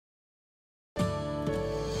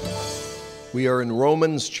We are in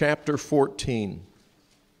Romans chapter 14.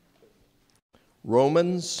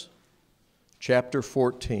 Romans chapter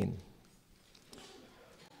 14.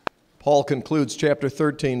 Paul concludes chapter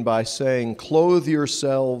 13 by saying, "Clothe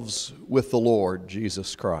yourselves with the Lord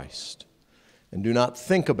Jesus Christ, and do not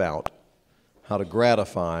think about how to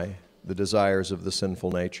gratify the desires of the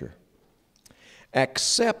sinful nature.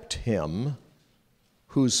 Accept him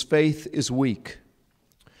whose faith is weak,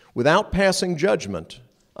 without passing judgment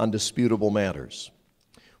on disputable matters.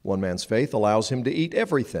 One man's faith allows him to eat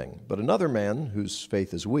everything, but another man, whose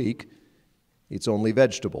faith is weak, eats only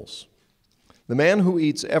vegetables. The man who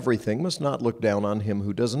eats everything must not look down on him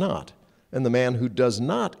who does not, and the man who does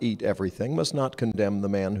not eat everything must not condemn the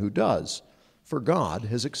man who does, for God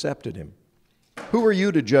has accepted him. Who are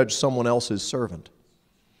you to judge someone else's servant?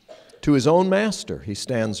 To his own master he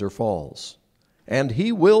stands or falls, and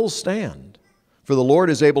he will stand, for the Lord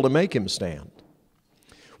is able to make him stand.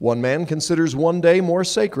 One man considers one day more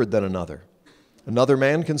sacred than another. Another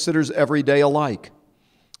man considers every day alike.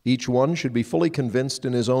 Each one should be fully convinced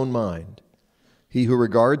in his own mind. He who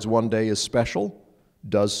regards one day as special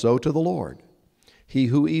does so to the Lord. He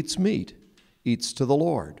who eats meat eats to the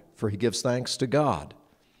Lord, for he gives thanks to God.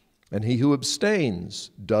 And he who abstains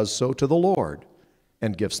does so to the Lord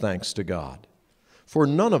and gives thanks to God. For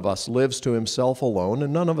none of us lives to himself alone,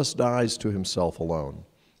 and none of us dies to himself alone.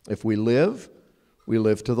 If we live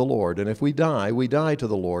to the Lord, and if we die to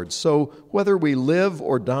the Lord. So whether we live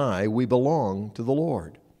or die, we belong to the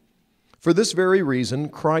Lord. For this very reason,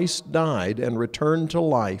 Christ died and returned to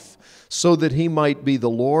life, so that he might be the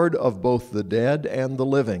Lord of both the dead and the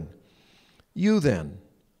living. You then,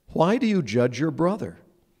 why do you judge your brother?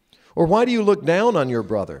 Or why do you look down on your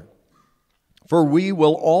brother? For we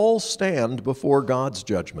will all stand before God's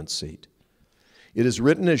judgment seat. It is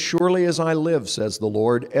written, as surely as I live, says the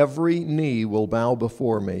Lord, every knee will bow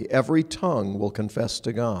before me, every tongue will confess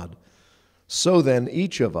to God. So then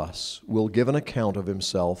each of us will give an account of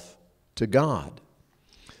himself to God.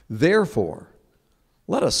 Therefore,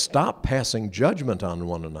 let us stop passing judgment on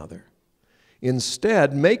one another.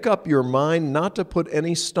 Instead, make up your mind not to put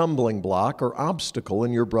any stumbling block or obstacle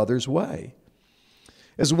in your brother's way.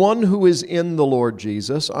 As one who is in the Lord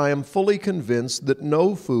Jesus, I am fully convinced that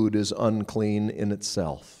no food is unclean in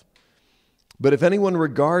itself. But if anyone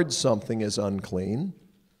regards something as unclean,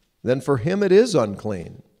 then for him it is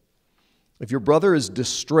unclean. If your brother is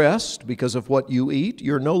distressed because of what you eat,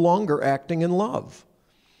 you're no longer acting in love.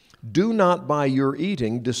 Do not by your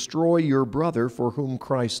eating destroy your brother for whom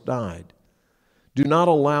Christ died. Do not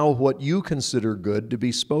allow what you consider good to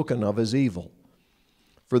be spoken of as evil.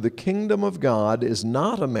 For the kingdom of God is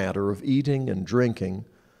not a matter of eating and drinking,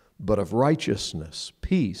 but of righteousness,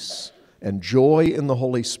 peace, and joy in the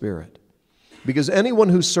Holy Spirit. Because anyone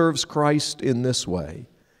who serves Christ in this way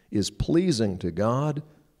is pleasing to God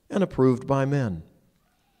and approved by men.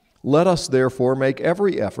 Let us therefore make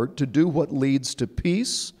every effort to do what leads to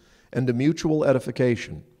peace and to mutual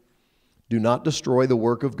edification. Do not destroy the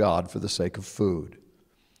work of God for the sake of food.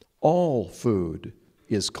 All food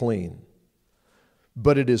is clean.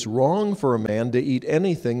 But it is wrong for a man to eat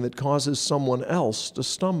anything that causes someone else to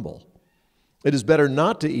stumble. It is better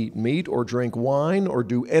not to eat meat or drink wine or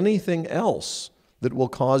do anything else that will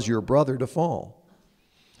cause your brother to fall.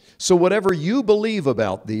 So whatever you believe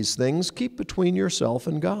about these things, keep between yourself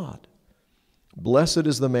and God. Blessed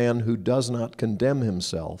is the man who does not condemn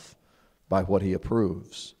himself by what he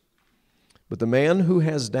approves. But the man who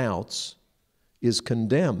has doubts is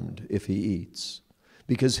condemned if he eats,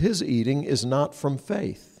 because his eating is not from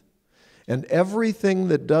faith. And everything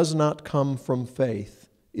that does not come from faith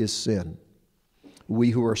is sin. We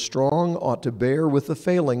who are strong ought to bear with the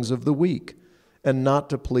failings of the weak and not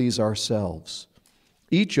to please ourselves.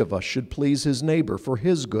 Each of us should please his neighbor for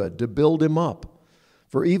his good, to build him up.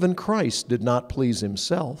 For even Christ did not please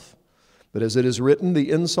himself. But as it is written,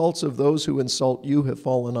 the insults of those who insult you have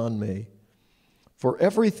fallen on me. For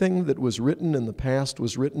everything that was written in the past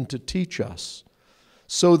was written to teach us,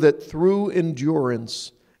 so that through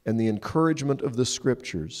endurance and the encouragement of the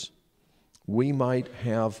Scriptures, we might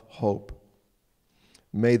have hope.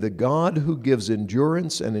 May the God who gives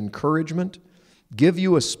endurance and encouragement give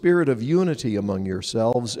you a spirit of unity among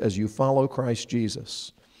yourselves as you follow Christ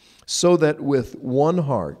Jesus, so that with one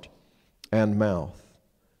heart and mouth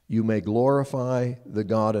you may glorify the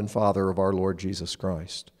God and Father of our Lord Jesus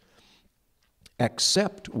Christ.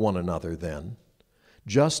 Accept one another then,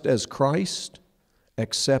 just as Christ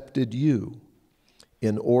accepted you,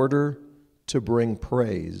 in order to bring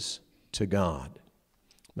praise to God.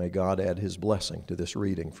 May God add his blessing to this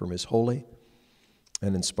reading from his holy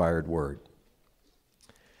and inspired word.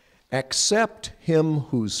 Accept him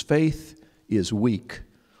whose faith is weak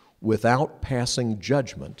without passing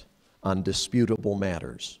judgment on disputable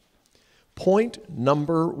matters. Point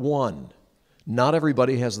number one, not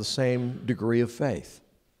everybody has the same degree of faith.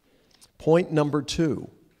 Point number two,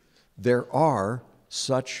 there are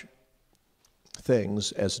such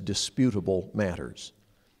things as disputable matters.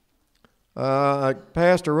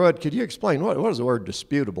 Pastor Wood, could you explain what does the word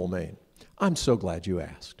disputable mean? I'm so glad you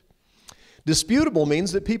asked. Disputable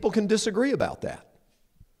means that people can disagree about that.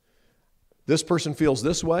 This person feels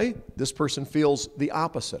this way, this person feels the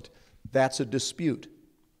opposite. That's a dispute.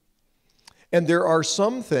 And there are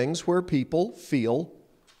some things where people feel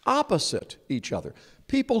opposite each other.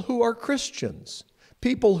 People who are Christians,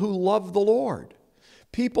 people who love the Lord,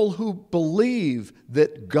 people who believe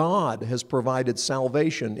that God has provided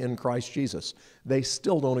salvation in Christ Jesus. They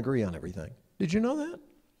still don't agree on everything. Did you know that?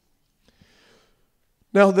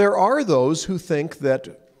 Now, there are those who think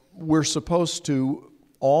that we're supposed to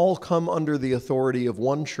all come under the authority of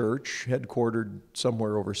one church, headquartered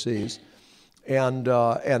somewhere overseas,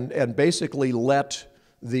 and basically let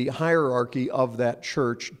the hierarchy of that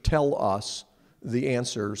church tell us the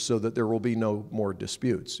answer so that there will be no more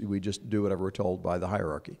disputes. We just do whatever we're told by the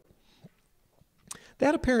hierarchy.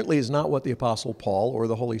 That apparently is not what the Apostle Paul or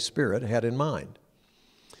the Holy Spirit had in mind.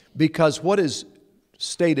 Because what is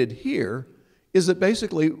stated here is that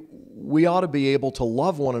basically we ought to be able to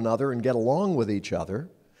love one another and get along with each other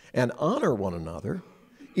and honor one another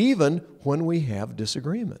even when we have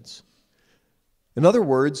disagreements. In other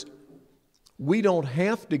words, we don't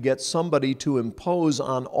have to get somebody to impose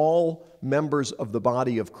on all members of the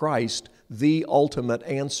body of Christ the ultimate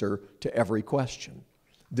answer to every question.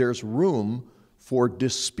 There's room for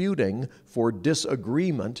disputing, for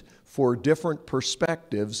disagreement, for different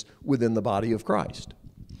perspectives within the body of Christ.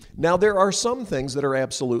 Now, there are some things that are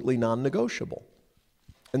absolutely non-negotiable.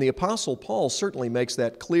 And the Apostle Paul certainly makes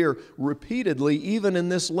that clear repeatedly, even in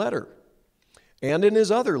this letter. And in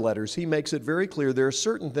his other letters, he makes it very clear there are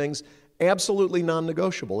certain things absolutely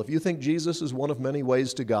non-negotiable. If you think Jesus is one of many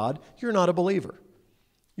ways to God, you're not a believer.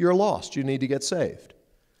 You're lost. You need to get saved.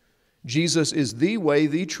 Jesus is the way,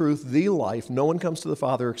 the truth, the life. No one comes to the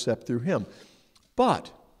Father except through him.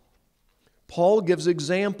 But Paul gives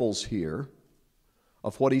examples here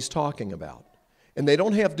of what he's talking about. And they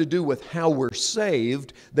don't have to do with how we're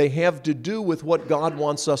saved. They have to do with what God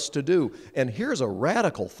wants us to do. And here's a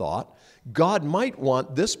radical thought. God might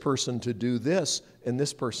want this person to do this and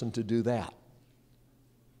this person to do that.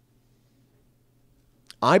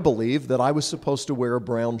 I believe that I was supposed to wear a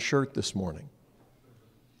brown shirt this morning.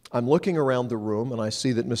 I'm looking around the room and I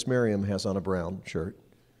see that Miss Miriam has on a brown shirt.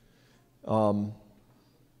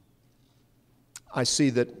 I see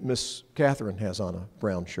that Miss Catherine has on a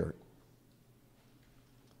brown shirt.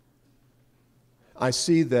 I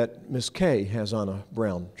see that Miss Kay has on a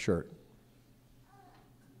brown shirt.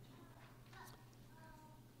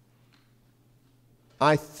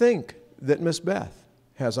 I think that Miss Beth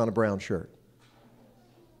has on a brown shirt.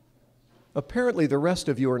 Apparently, the rest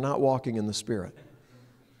of you are not walking in the Spirit.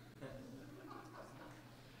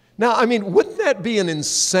 Now, I mean, wouldn't that be an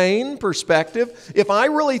insane perspective? If I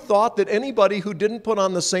really thought that anybody who didn't put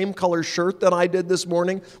on the same color shirt that I did this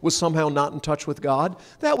morning was somehow not in touch with God,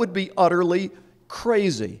 that would be utterly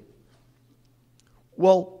crazy.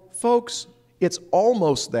 Well, folks, it's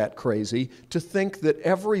almost that crazy to think that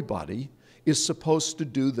everybody is supposed to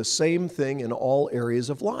do the same thing in all areas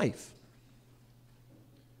of life.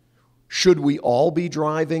 Should we all be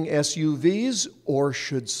driving SUVs, or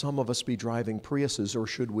should some of us be driving Priuses, or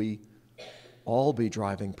should we all be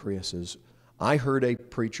driving Priuses? I heard a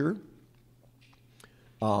preacher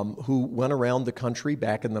who went around the country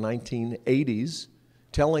back in the 1980s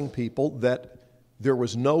telling people that there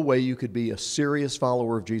was no way you could be a serious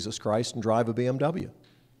follower of Jesus Christ and drive a BMW.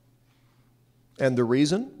 And the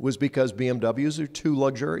reason was because BMWs are too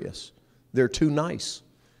luxurious. They're too nice.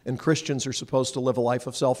 And Christians are supposed to live a life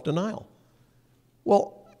of self-denial.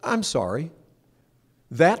 Well, I'm sorry.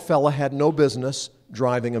 That fella had no business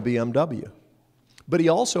driving a BMW. But he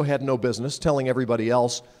also had no business telling everybody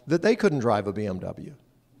else that they couldn't drive a BMW.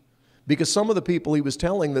 Because some of the people he was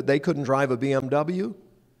telling that they couldn't drive a BMW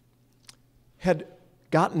had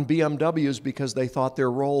gotten BMWs because they thought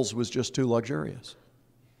their Rolls was just too luxurious.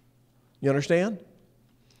 You understand?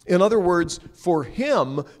 In other words, for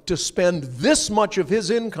him to spend this much of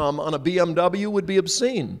his income on a BMW would be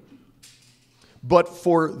obscene. But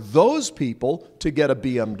for those people to get a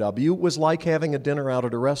BMW was like having a dinner out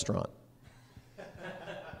at a restaurant.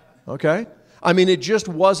 Okay? I mean, it just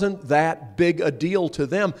wasn't that big a deal to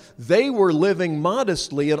them. They were living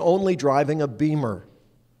modestly and only driving a Beamer.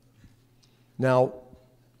 Now,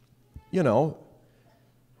 you know,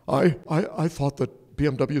 I thought that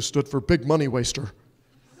BMW stood for big money waster.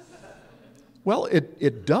 Well,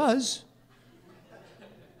 it does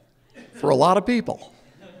for a lot of people.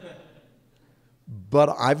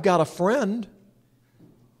 But I've got a friend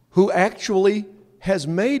who actually has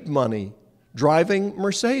made money driving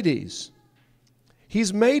Mercedes.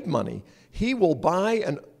 He's made money. He will buy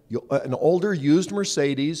an older used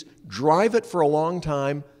Mercedes, drive it for a long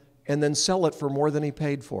time, and then sell it for more than he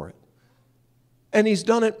paid for it. And he's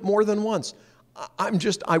done it more than once.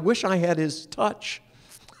 I wish I had his touch.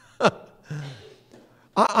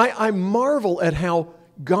 I marvel at how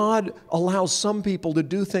God allows some people to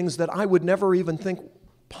do things that I would never even think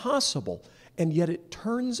possible. And yet it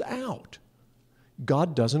turns out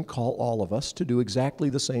God doesn't call all of us to do exactly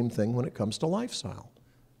the same thing when it comes to lifestyle.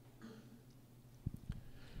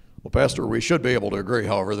 Well, Pastor, we should be able to agree,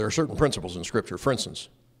 however, there are certain principles in Scripture. For instance,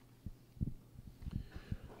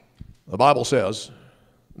 the Bible says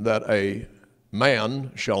that a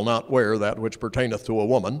man shall not wear that which pertaineth to a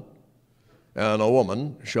woman, and a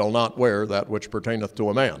woman shall not wear that which pertaineth to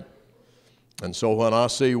a man. And so when I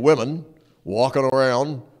see women walking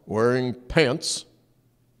around wearing pants,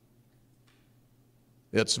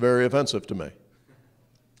 it's very offensive to me.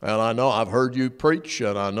 And I know I've heard you preach,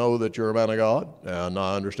 and I know that you're a man of God, and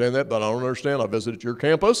I understand that, but I don't understand. I visited your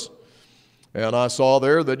campus, and I saw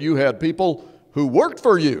there that you had people who worked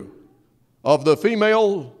for you of the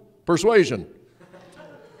female persuasion,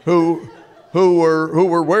 who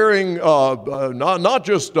were wearing not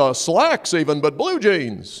just slacks even, but blue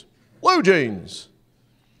jeans. Blue jeans.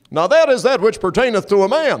 Now that is that which pertaineth to a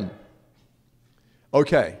man.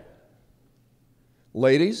 Okay.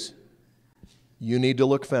 Ladies, you need to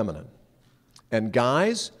look feminine. And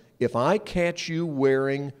guys, if I catch you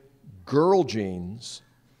wearing girl jeans,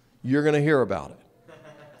 you're going to hear about it.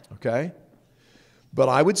 Okay? But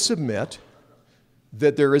I would submit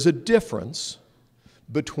that there is a difference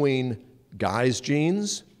between guys'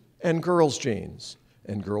 jeans and girls' jeans.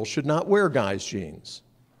 And girls should not wear guys' jeans.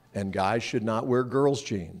 And guys should not wear girls'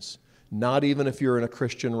 jeans. Not even if you're in a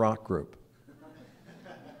Christian rock group.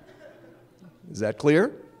 Is that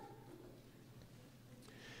clear?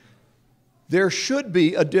 There should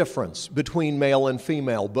be a difference between male and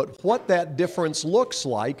female, but what that difference looks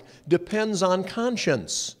like depends on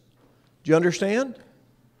conscience. Do you understand?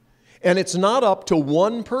 And it's not up to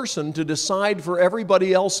one person to decide for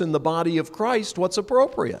everybody else in the body of Christ what's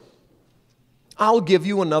appropriate. I'll give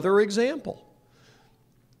you another example.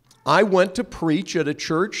 I went to preach at a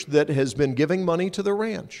church that has been giving money to the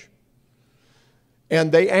ranch.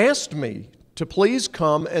 And they asked me to please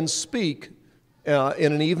come and speak in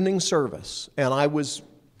an evening service. And I was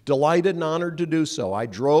delighted and honored to do so. I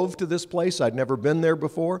drove to this place. I'd never been there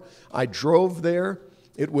before. I drove there.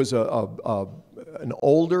 It was an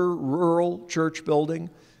older rural church building,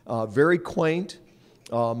 very quaint,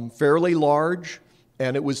 fairly large,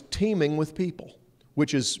 and it was teeming with people,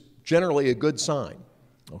 which is generally a good sign.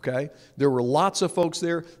 Okay? There were lots of folks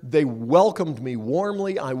there. They welcomed me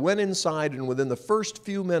warmly. I went inside, and within the first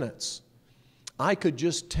few minutes, I could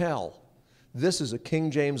just tell this is a King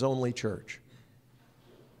James only church.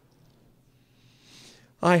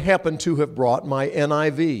 I happened to have brought my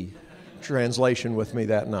NIV translation with me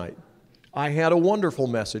that night. I had a wonderful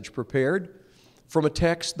message prepared from a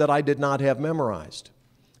text that I did not have memorized.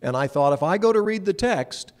 And I thought, if I go to read the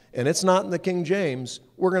text and it's not in the King James,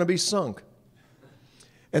 we're going to be sunk.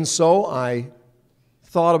 And so I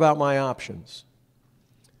thought about my options.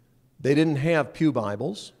 They didn't have pew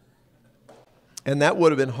Bibles, and that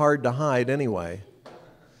would have been hard to hide anyway.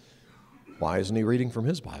 Why isn't he reading from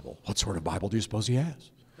his Bible? What sort of Bible do you suppose he has?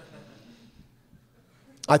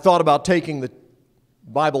 I thought about taking the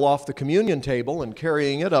Bible off the communion table and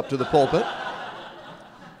carrying it up to the pulpit.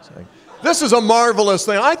 Saying, this is a marvelous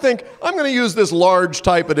thing. I think I'm going to use this large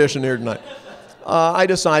type edition here tonight. I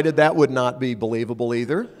decided that would not be believable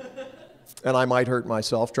either, and I might hurt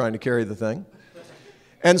myself trying to carry the thing.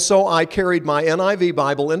 And so I carried my NIV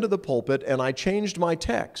Bible into the pulpit, and I changed my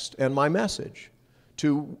text and my message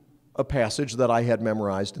to a passage that I had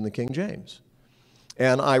memorized in the King James.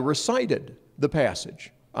 And I recited the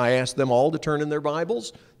passage. I asked them all to turn in their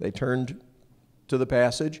Bibles. They turned to the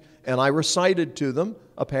passage, and I recited to them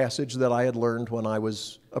a passage that I had learned when I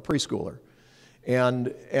was a preschooler.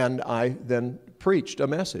 And I then preached a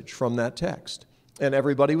message from that text, and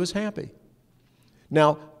everybody was happy.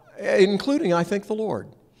 Now, including, I think, the Lord,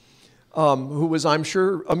 who was, I'm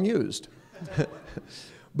sure, amused.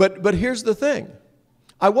 But here's the thing.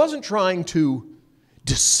 I wasn't trying to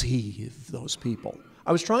deceive those people.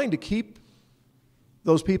 I was trying to keep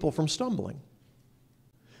those people from stumbling.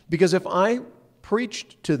 Because if I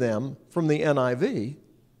preached to them from the NIV,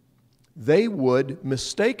 they would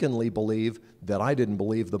mistakenly believe that I didn't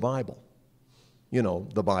believe the Bible. You know,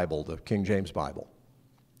 the Bible, the King James Bible.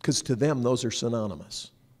 Because to them, those are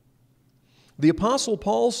synonymous. The Apostle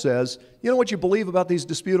Paul says, you know what you believe about these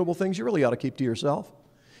disputable things, you really ought to keep to yourself.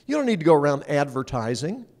 You don't need to go around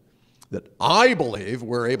advertising that I believe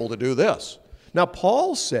we're able to do this. Now,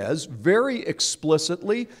 Paul says very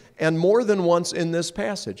explicitly and more than once in this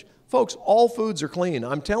passage, folks, all foods are clean.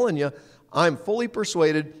 I'm telling you, I'm fully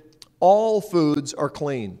persuaded all foods are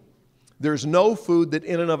clean. There's no food that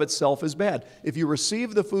in and of itself is bad. If you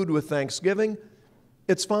receive the food with thanksgiving,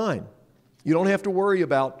 it's fine. You don't have to worry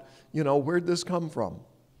about, where'd this come from?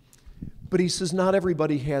 But he says not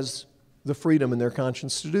everybody has the freedom in their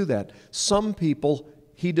conscience to do that. Some people,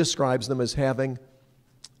 he describes them as having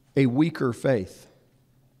a weaker faith.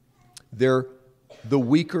 They're the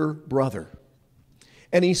weaker brother.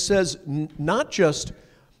 And he says not just,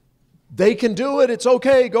 they can do it, it's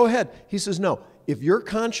okay, go ahead. He says, no, if your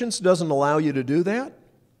conscience doesn't allow you to do that,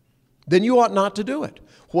 then you ought not to do it.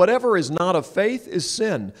 Whatever is not of faith is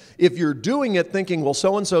sin. If you're doing it thinking, well,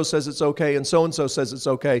 so-and-so says it's okay and so-and-so says it's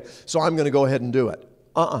okay, so I'm going to go ahead and do it.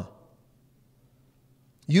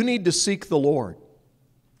 You need to seek the Lord.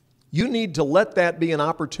 You need to let that be an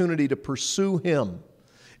opportunity to pursue Him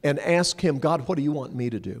and ask Him, God, what do you want me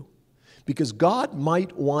to do? Because God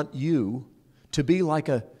might want you to be like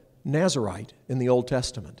a Nazirite in the Old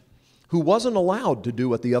Testament who wasn't allowed to do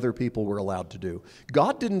what the other people were allowed to do.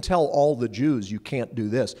 God didn't tell all the Jews, you can't do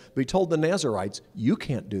this, but He told the Nazirites, you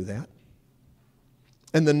can't do that.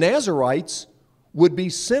 And the Nazirites would be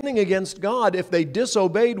sinning against God if they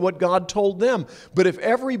disobeyed what God told them. But if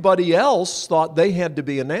everybody else thought they had to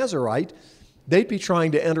be a Nazirite, they'd be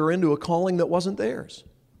trying to enter into a calling that wasn't theirs.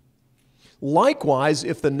 Likewise,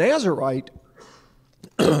 if the Nazirite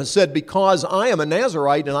said, because I am a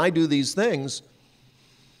Nazirite and I do these things,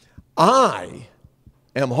 I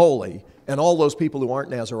am holy, and all those people who aren't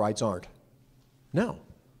Nazirites aren't. No.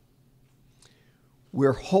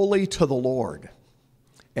 We're holy to the Lord,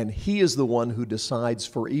 and He is the one who decides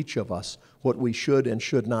for each of us what we should and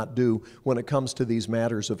should not do when it comes to these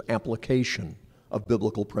matters of application of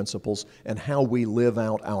biblical principles and how we live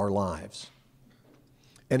out our lives.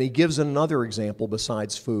 And He gives another example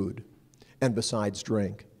besides food and besides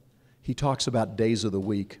drink. He talks about days of the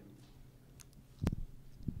week.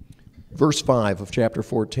 Verse 5 of chapter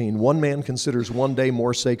 14, one man considers one day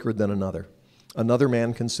more sacred than another. Another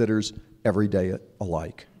man considers every day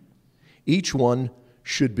alike. Each one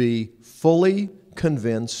should be fully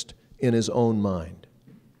convinced in his own mind.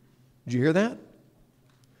 Did you hear that?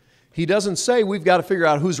 He doesn't say we've got to figure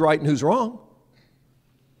out who's right and who's wrong.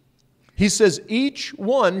 He says each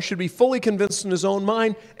one should be fully convinced in his own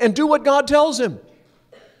mind and do what God tells him.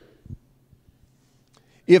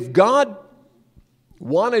 If God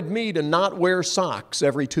wanted me to not wear socks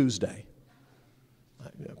every Tuesday,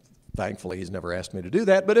 thankfully He's never asked me to do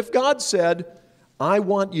that, but if God said, I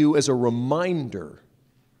want you as a reminder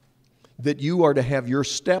that you are to have your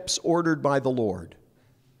steps ordered by the Lord,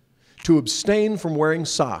 to abstain from wearing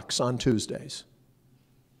socks on Tuesdays,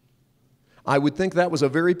 I would think that was a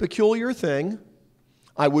very peculiar thing.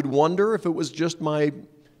 I would wonder if it was just my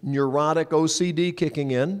neurotic OCD kicking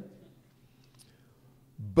in.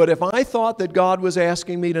 But if I thought that God was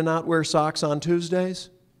asking me to not wear socks on Tuesdays,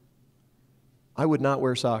 I would not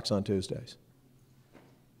wear socks on Tuesdays.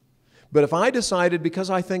 But if I decided, because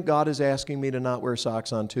I think God is asking me to not wear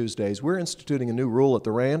socks on Tuesdays, we're instituting a new rule at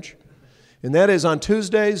the ranch, and that is on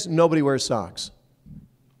Tuesdays, nobody wears socks.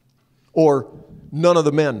 Or none of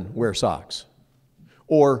the men wear socks.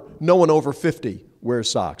 Or no one over 50 wears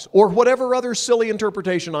socks. Or whatever other silly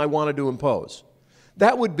interpretation I wanted to impose.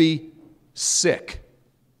 That would be sick.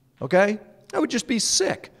 Okay? That would just be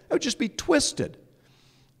sick. That would just be twisted.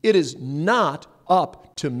 It is not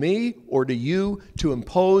up to me or to you to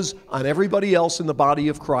impose on everybody else in the body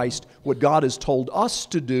of Christ what God has told us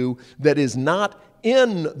to do that is not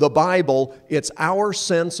in the Bible. It's our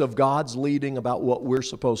sense of God's leading about what we're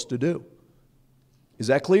supposed to do. Is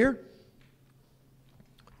that clear?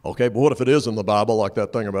 Okay, but what if it is in the Bible, like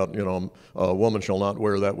that thing about, a woman shall not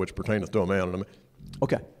wear that which pertaineth to a man?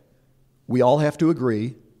 Okay, we all have to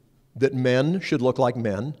agree that men should look like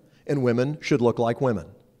men and women should look like women.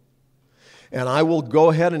 And I will go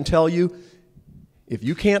ahead and tell you, if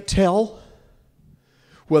you can't tell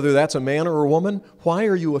whether that's a man or a woman, why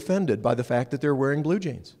are you offended by the fact that they're wearing blue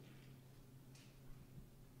jeans?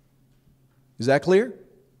 Is that clear?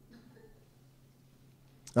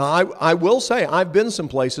 Now, I will say, I've been some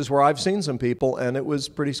places where I've seen some people, and it was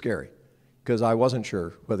pretty scary, because I wasn't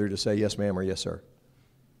sure whether to say yes, ma'am, or yes, sir.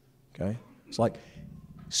 Okay? It's like,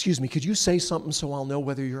 Excuse me, could you say something so I'll know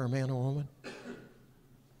whether you're a man or a woman?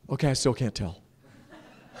 Okay, I still can't tell.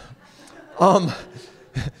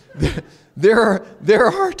 There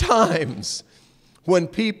are times when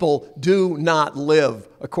people do not live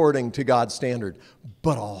according to God's standard.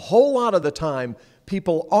 But a whole lot of the time,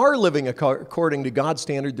 people are living according to God's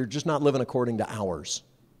standard. They're just not living according to ours.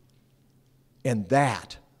 And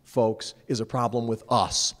that, folks, is a problem with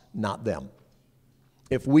us, not them.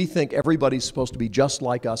 If we think everybody's supposed to be just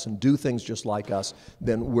like us and do things just like us,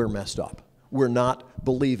 then we're messed up. We're not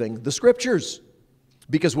believing the Scriptures.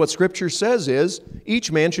 Because what Scripture says is,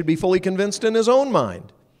 each man should be fully convinced in his own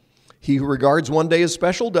mind. He who regards one day as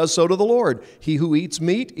special does so to the Lord. He who eats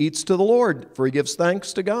meat eats to the Lord, for he gives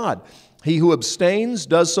thanks to God. He who abstains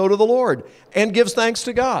does so to the Lord, and gives thanks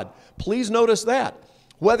to God. Please notice that.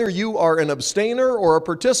 Whether you are an abstainer or a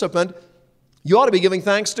participant, you ought to be giving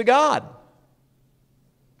thanks to God.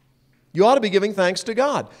 You ought to be giving thanks to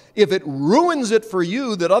God. If it ruins it for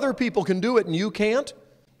you that other people can do it and you can't,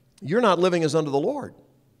 you're not living as unto the Lord.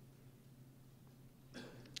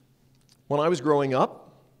 When I was growing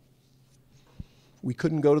up, we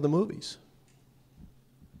couldn't go to the movies.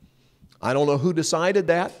 I don't know who decided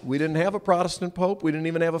that. We didn't have a Protestant pope. We didn't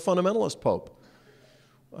even have a fundamentalist pope.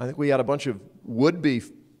 I think we had a bunch of would-be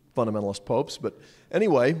fundamentalist popes. But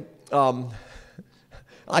anyway,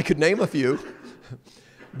 I could name a few.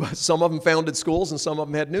 But some of them founded schools and some of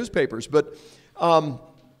them had newspapers. But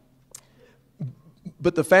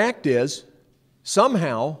the fact is,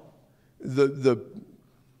 somehow, the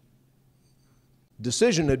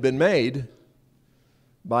decision had been made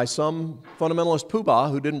by some fundamentalist poobah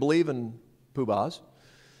who didn't believe in poobahs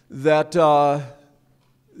that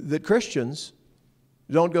Christians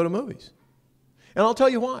don't go to movies. And I'll tell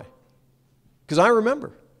you why. Because I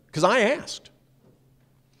remember. Because I asked.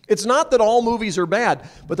 It's not that all movies are bad,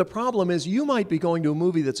 but the problem is you might be going to a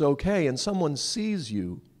movie that's okay and someone sees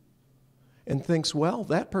you and thinks, well,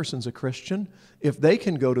 that person's a Christian. If they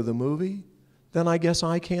can go to the movie, then I guess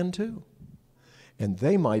I can too. And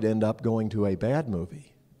they might end up going to a bad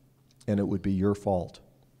movie, and it would be your fault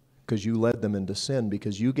because you led them into sin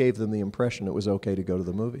because you gave them the impression it was okay to go to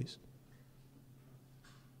the movies.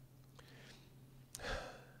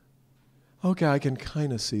 Okay, I can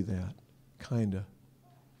kind of see that. Kind of.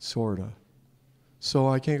 Sort of. So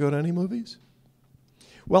I can't go to any movies?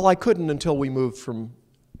 Well, I couldn't until we moved from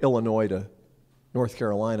Illinois to North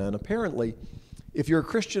Carolina. And apparently, if you're a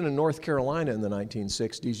Christian in North Carolina in the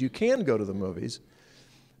 1960s, you can go to the movies,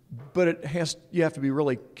 but you have to be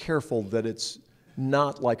really careful that it's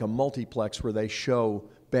not like a multiplex where they show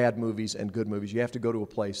bad movies and good movies. You have to go to a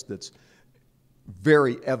place that's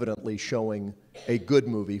very evidently showing a good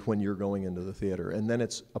movie when you're going into the theater. And then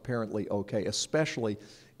it's apparently okay, especially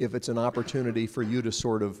if it's an opportunity for you to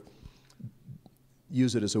sort of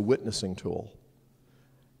use it as a witnessing tool.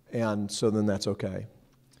 And so then that's okay.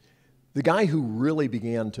 The guy who really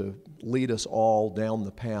began to lead us all down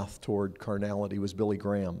the path toward carnality was Billy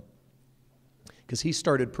Graham, because he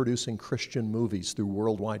started producing Christian movies through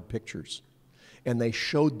Worldwide Pictures. And they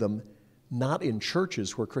showed them not in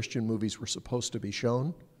churches where Christian movies were supposed to be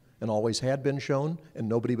shown and always had been shown, and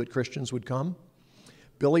nobody but Christians would come.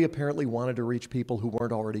 Billy apparently wanted to reach people who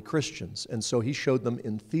weren't already Christians, and so he showed them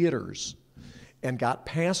in theaters and got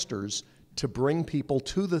pastors to bring people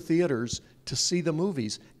to the theaters to see the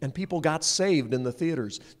movies, and people got saved in the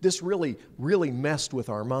theaters. This really, really messed with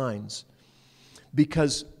our minds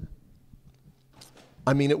because,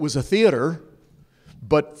 I mean, it was a theater,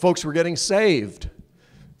 but folks were getting saved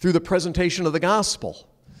through the presentation of the gospel.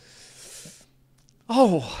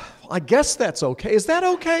 Oh, I guess that's okay. Is that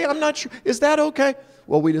okay? I'm not sure. Is that okay?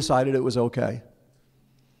 Well, we decided it was okay.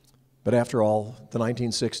 But after all, the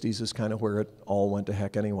 1960s is kind of where it all went to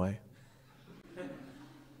heck anyway.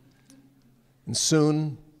 And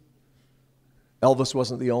soon, Elvis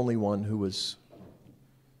wasn't the only one who was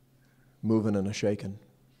moving and a-shaking.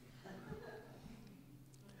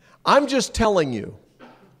 I'm just telling you,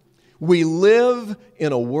 we live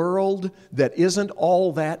in a world that isn't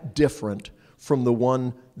all that different from the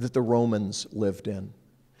one that the Romans lived in.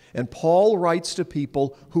 And Paul writes to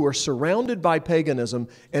people who are surrounded by paganism,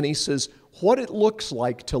 and he says, what it looks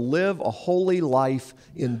like to live a holy life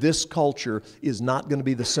in this culture is not going to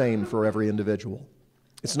be the same for every individual.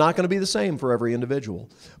 It's not going to be the same for every individual.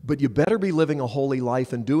 But you better be living a holy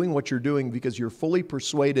life and doing what you're doing because you're fully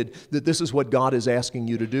persuaded that this is what God is asking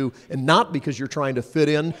you to do, and not because you're trying to fit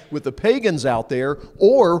in with the pagans out there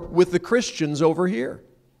or with the Christians over here.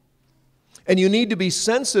 And you need to be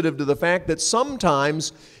sensitive to the fact that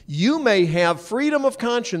sometimes you may have freedom of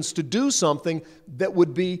conscience to do something that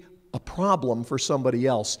would be a problem for somebody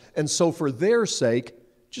else. And so for their sake,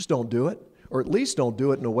 just don't do it. Or at least don't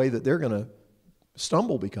do it in a way that they're going to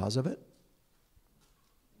stumble because of it.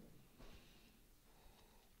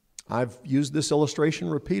 I've used this illustration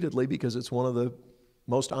repeatedly because it's one of the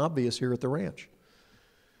most obvious here at the ranch.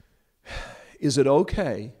 Is it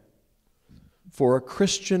okay for a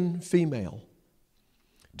Christian female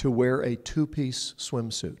to wear a two-piece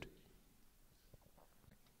swimsuit?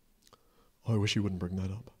 Oh, I wish you wouldn't bring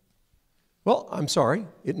that up. Well, I'm sorry.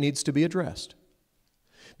 It needs to be addressed.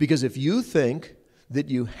 Because if you think that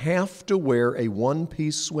you have to wear a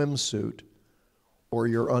one-piece swimsuit or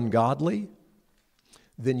you're ungodly,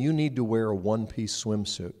 then you need to wear a one-piece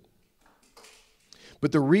swimsuit.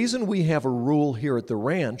 But the reason we have a rule here at the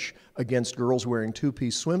ranch against girls wearing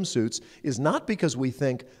two-piece swimsuits is not because we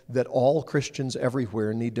think that all Christians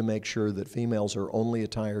everywhere need to make sure that females are only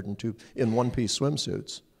attired in one-piece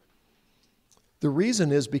swimsuits. The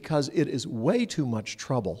reason is because it is way too much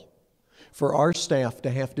trouble for our staff to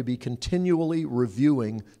have to be continually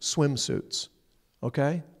reviewing swimsuits,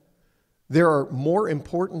 okay? There are more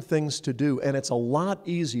important things to do, and it's a lot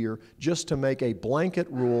easier just to make a blanket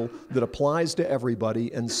rule that applies to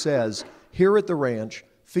everybody and says, here at the ranch,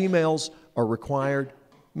 females are required,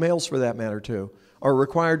 males for that matter too, are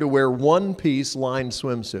required to wear one-piece lined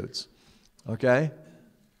swimsuits, okay?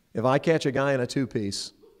 If I catch a guy in a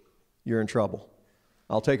two-piece, you're in trouble.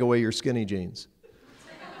 I'll take away your skinny jeans.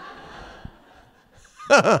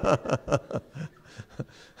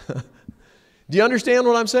 Do you understand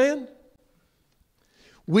what I'm saying?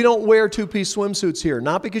 We don't wear two-piece swimsuits here,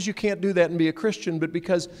 not because you can't do that and be a Christian, but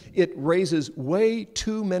because it raises way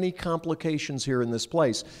too many complications here in this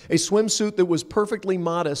place. A swimsuit that was perfectly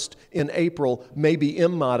modest in April may be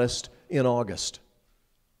immodest in August.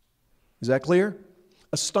 Is that clear?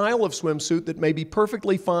 A style of swimsuit that may be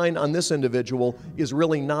perfectly fine on this individual is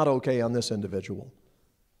really not okay on this individual.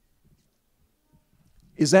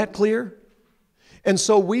 Is that clear? And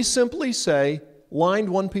so we simply say, lined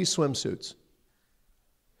one-piece swimsuits.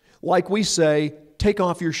 Like we say, take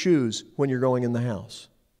off your shoes when you're going in the house.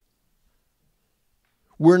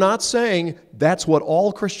 We're not saying that's what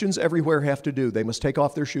all Christians everywhere have to do. They must take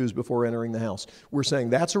off their shoes before entering the house. We're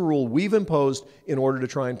saying that's a rule we've imposed in order to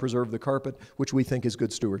try and preserve the carpet, which we think is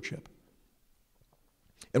good stewardship.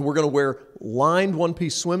 And we're going to wear lined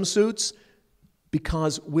one-piece swimsuits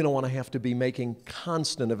because we don't want to have to be making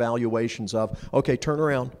constant evaluations of, okay, turn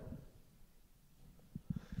around.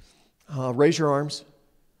 Raise your arms.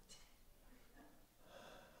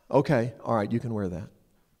 Okay, all right, you can wear that.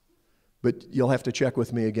 But you'll have to check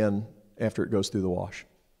with me again after it goes through the wash.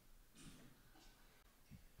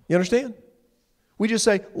 You understand? We just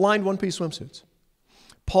say lined one-piece swimsuits.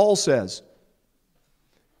 Paul says,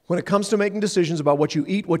 when it comes to making decisions about what you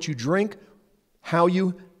eat, what you drink, how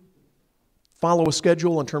you follow a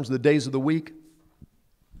schedule in terms of the days of the week,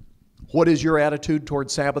 what is your attitude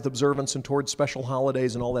toward Sabbath observance and toward special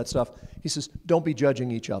holidays and all that stuff, he says, don't be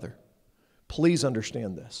judging each other. Please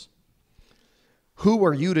understand this. Who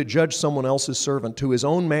are you to judge someone else's servant? To his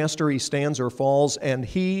own master he stands or falls, and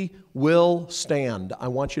he will stand. I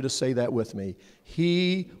want you to say that with me.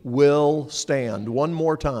 He will stand. One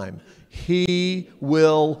more time. He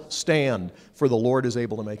will stand, for the Lord is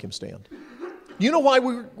able to make him stand. You know why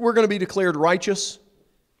we're going to be declared righteous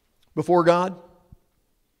before God?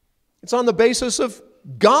 It's on the basis of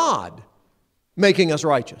God making us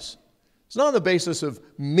righteous. It's not on the basis of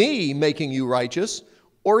me making you righteous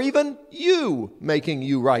or even you making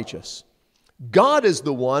you righteous. God is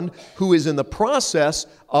the one who is in the process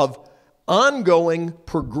of ongoing,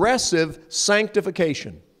 progressive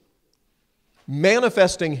sanctification,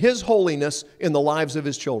 manifesting His holiness in the lives of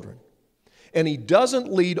His children. And He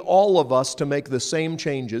doesn't lead all of us to make the same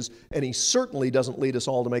changes, and He certainly doesn't lead us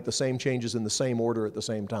all to make the same changes in the same order at the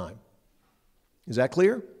same time. Is that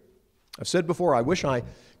clear? I've said before, I wish I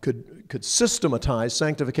could systematize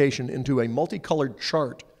sanctification into a multicolored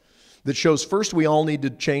chart that shows first we all need to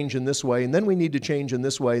change in this way, and then we need to change in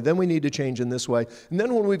this way, then we need to change in this way, and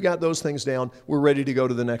then when we've got those things down, we're ready to go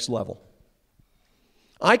to the next level.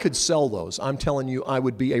 I could sell those. I'm telling you, I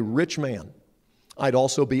would be a rich man. I'd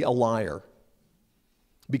also be a liar,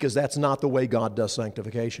 because that's not the way God does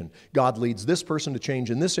sanctification. God leads this person to change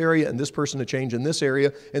in this area and this person to change in this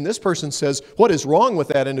area, and this person says, what is wrong with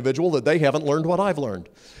that individual that they haven't learned what I've learned?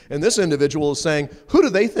 And this individual is saying, who do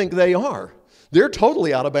they think they are? They're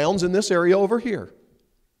totally out of bounds in this area over here.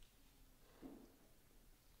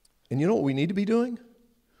 And you know what we need to be doing?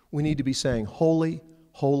 We need to be saying, holy,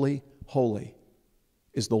 holy, holy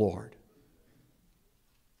is the Lord.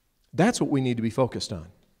 That's what we need to be focused on.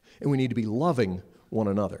 And we need to be loving one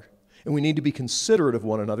another. And we need to be considerate of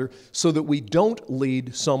one another so that we don't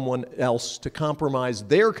lead someone else to compromise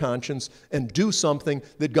their conscience and do something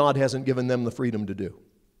that God hasn't given them the freedom to do.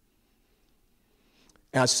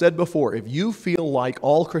 As said before, if you feel like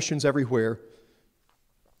all Christians everywhere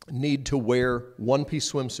need to wear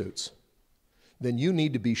one-piece swimsuits, then you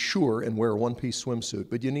need to be sure and wear a one-piece swimsuit,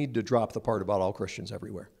 but you need to drop the part about all Christians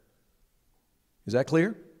everywhere. Is that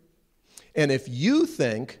clear? And if you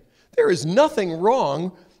think there is nothing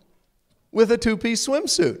wrong with a two-piece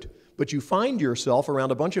swimsuit, but you find yourself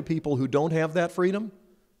around a bunch of people who don't have that freedom,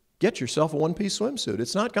 get yourself a one-piece swimsuit.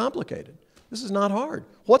 It's not complicated. This is not hard.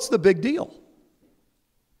 What's the big deal?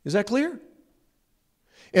 Is that clear?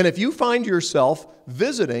 And if you find yourself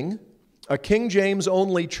visiting a King James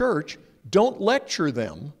only church, don't lecture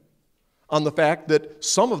them on the fact that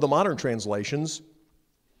some of the modern translations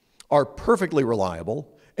are perfectly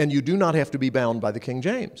reliable and you do not have to be bound by the King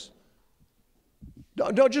James.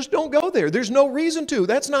 Just don't go there. There's no reason to.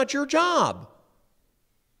 That's not your job.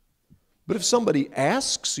 But if somebody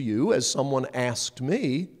asks you, as someone asked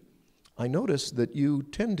me, I notice that you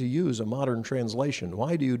tend to use a modern translation.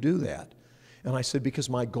 Why do you do that? And I said, because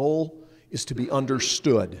my goal is to be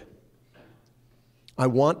understood. I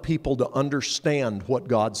want people to understand what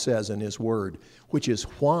God says in His Word, which is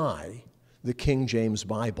why the King James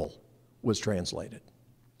Bible was translated.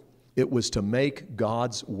 It was to make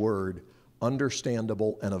God's Word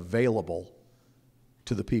understandable and available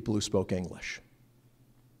to the people who spoke English.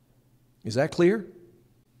 Is that clear?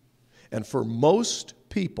 And for most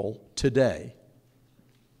people today,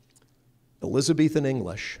 Elizabethan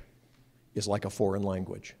English is like a foreign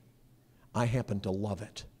language. I happen to love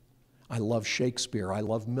it. I love Shakespeare. I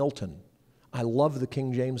love Milton. I love the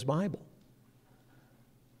King James Bible.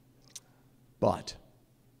 But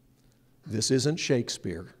this isn't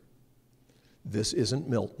Shakespeare. This isn't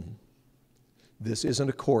Milton. This isn't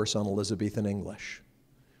a course on Elizabethan English.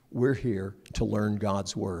 We're here to learn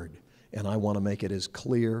God's Word, and I want to make it as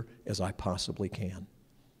clear as I possibly can.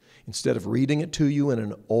 Instead of reading it to you in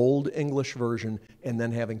an old English version and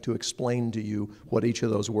then having to explain to you what each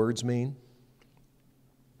of those words mean,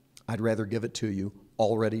 I'd rather give it to you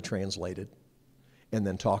already translated and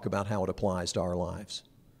then talk about how it applies to our lives.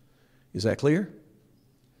 Is that clear?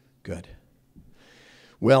 Good.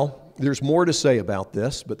 Well, there's more to say about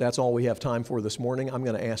this, but that's all we have time for this morning. I'm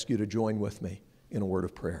going to ask you to join with me in a word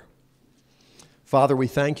of prayer. Father, we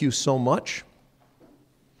thank you so much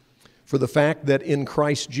for the fact that in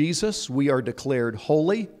Christ Jesus we are declared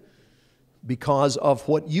holy because of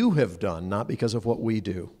what you have done, not because of what we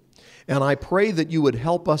do. And I pray that you would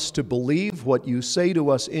help us to believe what you say to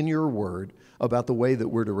us in your word about the way that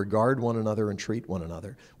we're to regard one another and treat one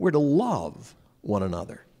another. We're to love one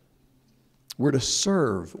another. We're to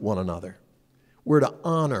serve one another. We're to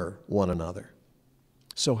honor one another.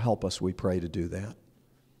 So help us, we pray, to do that.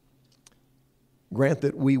 Grant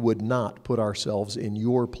that we would not put ourselves in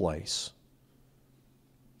your place,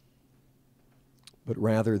 but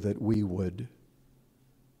rather that we would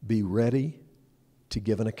be ready to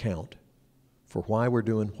give an account for why we're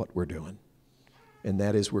doing what we're doing. And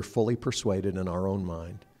that is, we're fully persuaded in our own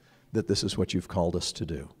mind that this is what you've called us to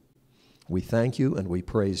do. We thank you and we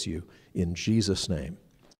praise you in Jesus' name.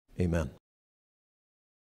 Amen.